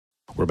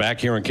We're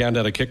back here in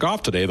Countdown to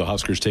Kickoff today. The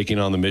Huskers taking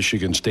on the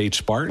Michigan State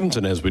Spartans.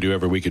 And as we do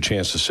every week, a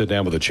chance to sit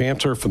down with the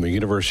Chancellor from the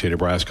University of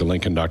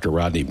Nebraska-Lincoln, Dr.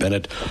 Rodney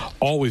Bennett.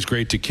 Always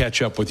great to catch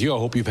up with you. I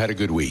hope you've had a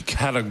good week.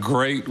 Had a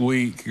great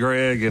week,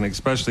 Greg, and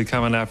especially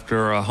coming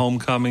after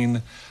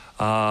homecoming.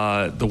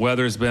 The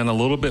weather's been a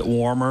little bit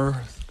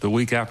warmer the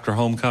week after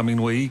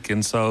homecoming week,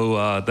 and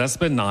so that's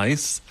been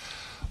nice.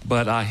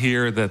 But I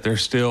hear that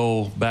there's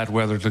still bad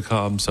weather to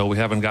come, so we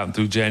haven't gotten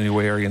through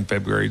January and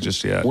February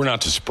just yet. We're not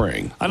to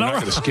spring. We're not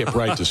going to skip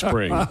right to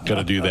spring. Got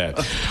to do that.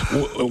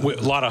 A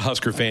lot of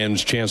Husker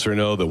fans, Chancellor,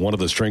 know that one of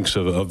the strengths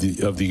of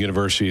the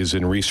university is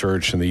in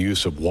research and the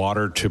use of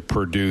water to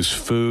produce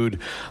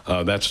food.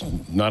 That's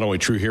not only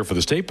true here for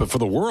the state, but for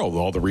the world,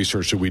 all the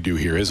research that we do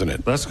here, isn't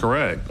it? That's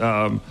correct.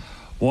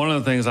 One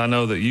of the things I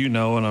know that you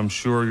know, and I'm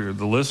sure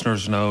the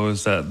listeners know,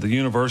 is that the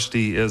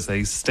university is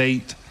a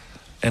state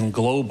and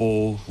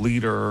global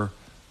leader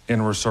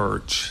in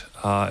research.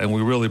 And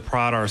we really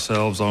pride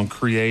ourselves on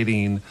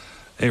creating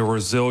a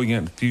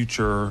resilient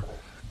future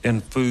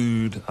in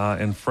food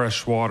and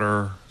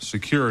freshwater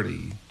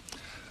security.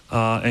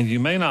 And you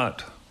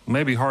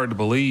may be hard to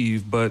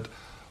believe, but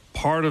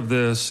part of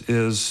this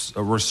is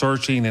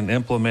researching and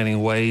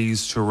implementing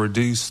ways to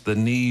reduce the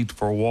need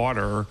for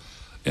water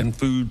in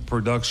food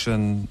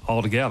production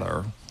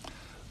altogether.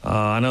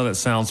 I know that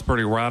sounds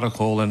pretty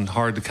radical and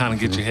hard to kind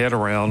of get your head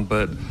around,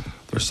 but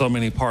there's so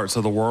many parts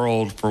of the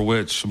world for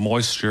which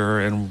moisture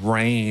and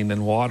rain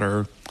and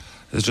water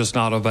is just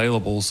not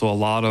available. So a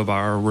lot of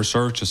our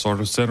research is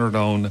sort of centered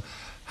on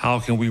how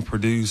can we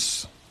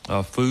produce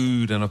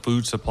food and a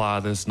food supply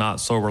that's not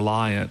so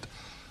reliant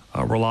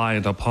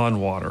upon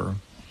water.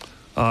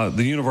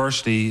 The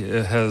university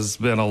has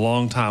been a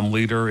long-time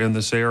leader in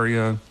this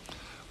area.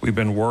 We've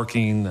been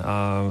working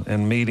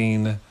and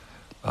meeting,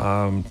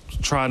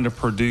 trying to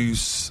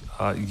produce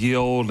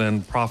yield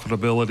and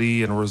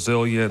profitability and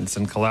resilience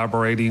and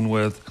collaborating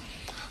with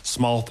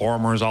small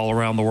farmers all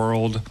around the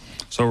world.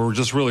 So we're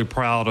just really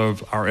proud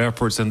of our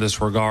efforts in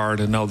this regard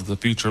and know that the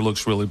future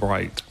looks really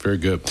bright. Very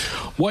good.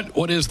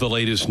 What is the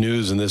latest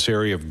news in this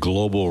area of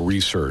global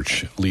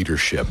research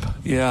leadership?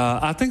 Yeah,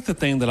 I think the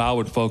thing that I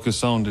would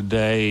focus on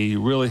today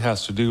really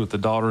has to do with the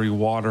Daugherty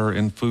Water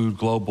and Food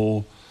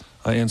Global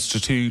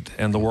Institute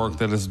and the work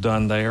that is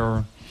done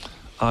there.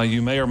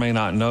 You may or may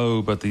not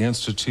know, but the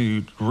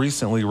Institute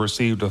recently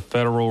received a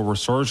federal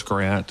research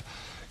grant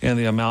in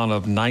the amount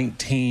of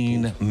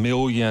 $19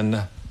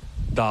 million.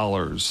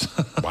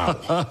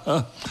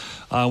 Wow.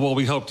 What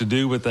we hope to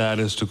do with that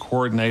is to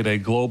coordinate a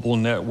global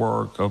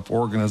network of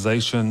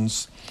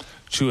organizations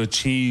to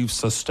achieve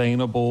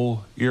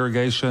sustainable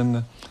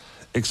irrigation,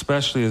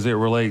 especially as it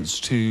relates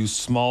to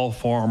small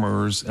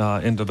farmers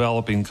in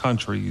developing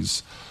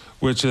countries,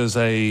 which is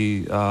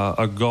a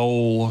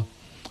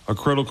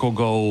critical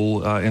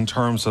goal in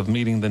terms of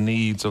meeting the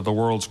needs of the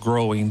world's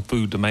growing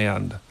food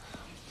demand.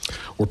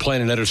 We're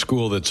planning at a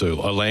school that's a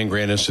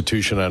land-grant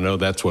institution. I know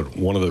that's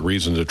one of the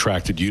reasons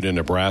attracted you to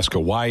Nebraska.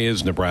 Why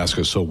is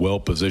Nebraska so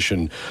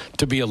well-positioned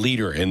to be a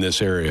leader in this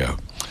area?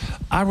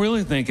 I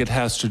really think it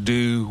has to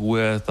do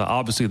with,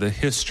 obviously, the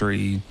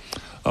history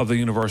of the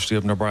University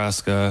of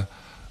Nebraska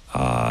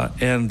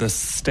and the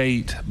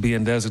state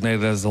being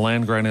designated as a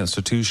land-grant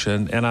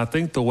institution. And I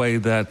think the way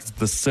that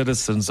the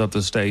citizens of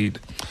the state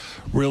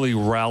really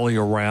rally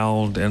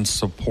around and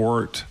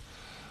support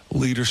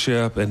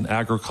leadership in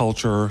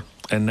agriculture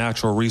and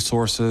natural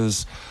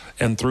resources.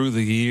 And through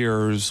the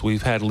years,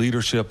 we've had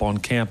leadership on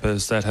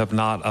campus that have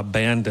not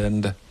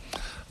abandoned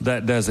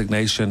that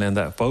designation and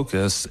that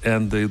focus,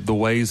 and the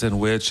ways in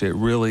which it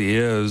really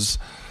is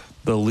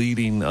the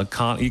leading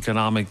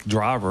economic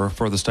driver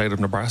for the state of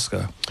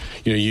Nebraska.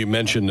 You know, you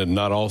mentioned that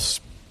not all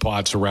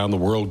spots around the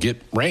world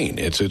get rain.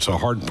 It's a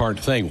hard part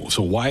thing.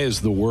 So why is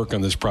the work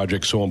on this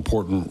project so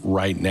important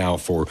right now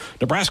for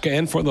Nebraska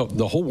and for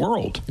the whole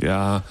world?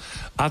 Yeah,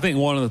 I think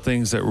one of the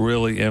things that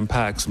really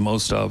impacts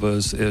most of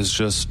us is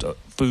just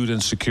food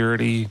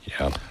insecurity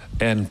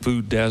and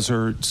food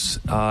deserts.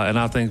 And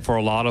I think for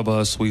a lot of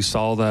us, we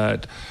saw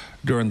that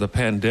during the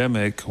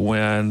pandemic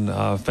when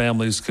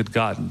families could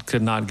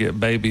not get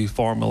baby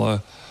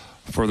formula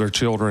for their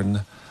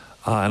children.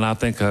 And I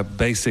think a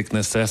basic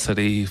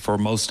necessity for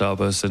most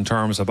of us in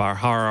terms of our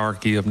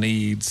hierarchy of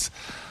needs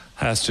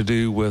has to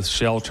do with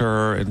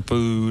shelter and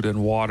food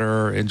and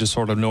water and just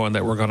sort of knowing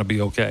that we're going to be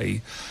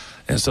okay.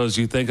 And so as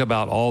you think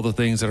about all the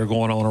things that are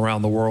going on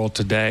around the world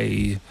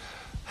today,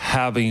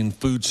 having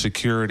food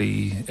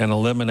security and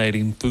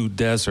eliminating food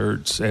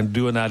deserts and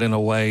doing that in a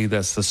way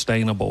that's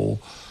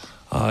sustainable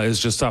is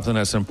just something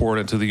that's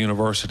important to the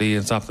university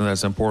and something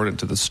that's important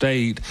to the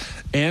state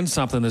and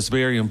something that's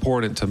very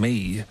important to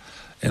me.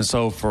 And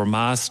so for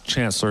my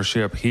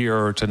chancellorship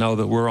here to know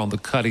that we're on the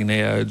cutting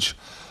edge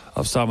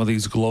of some of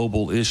these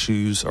global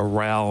issues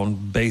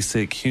around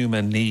basic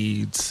human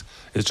needs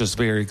is just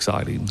very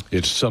exciting.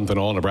 It's something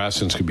all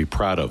Nebraskans can be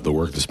proud of, the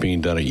work that's being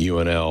done at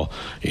UNL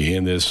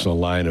in this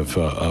line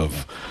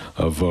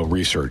of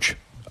research.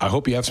 I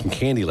hope you have some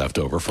candy left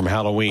over from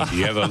Halloween. Do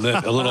you have a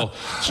little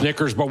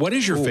Snickers bar? What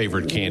is your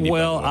favorite candy?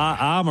 Well,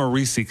 I'm a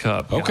Reese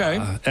cup guy,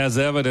 okay, as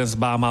evidenced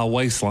by my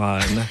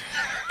waistline.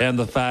 And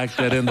the fact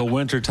that in the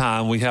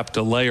wintertime we have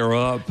to layer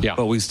up,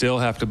 but we still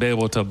have to be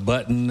able to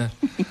button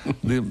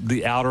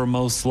the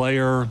outermost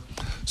layer.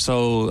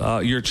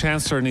 So your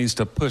Chancellor needs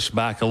to push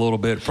back a little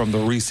bit from the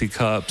Reese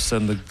cups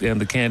and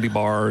the candy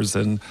bars,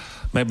 and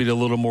maybe a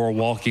little more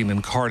walking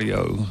and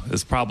cardio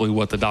is probably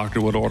what the doctor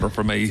would order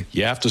for me.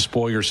 You have to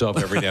spoil yourself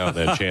every now and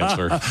then,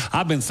 Chancellor.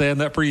 I've been saying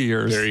that for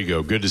years. There you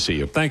go. Good to see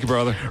you. Thank you,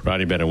 brother.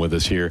 Rodney Bennett with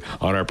us here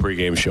on our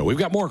pregame show. We've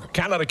got more.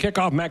 Countdown to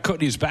kickoff. Matt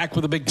Courtney's back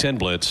with the Big Ten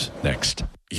Blitz next.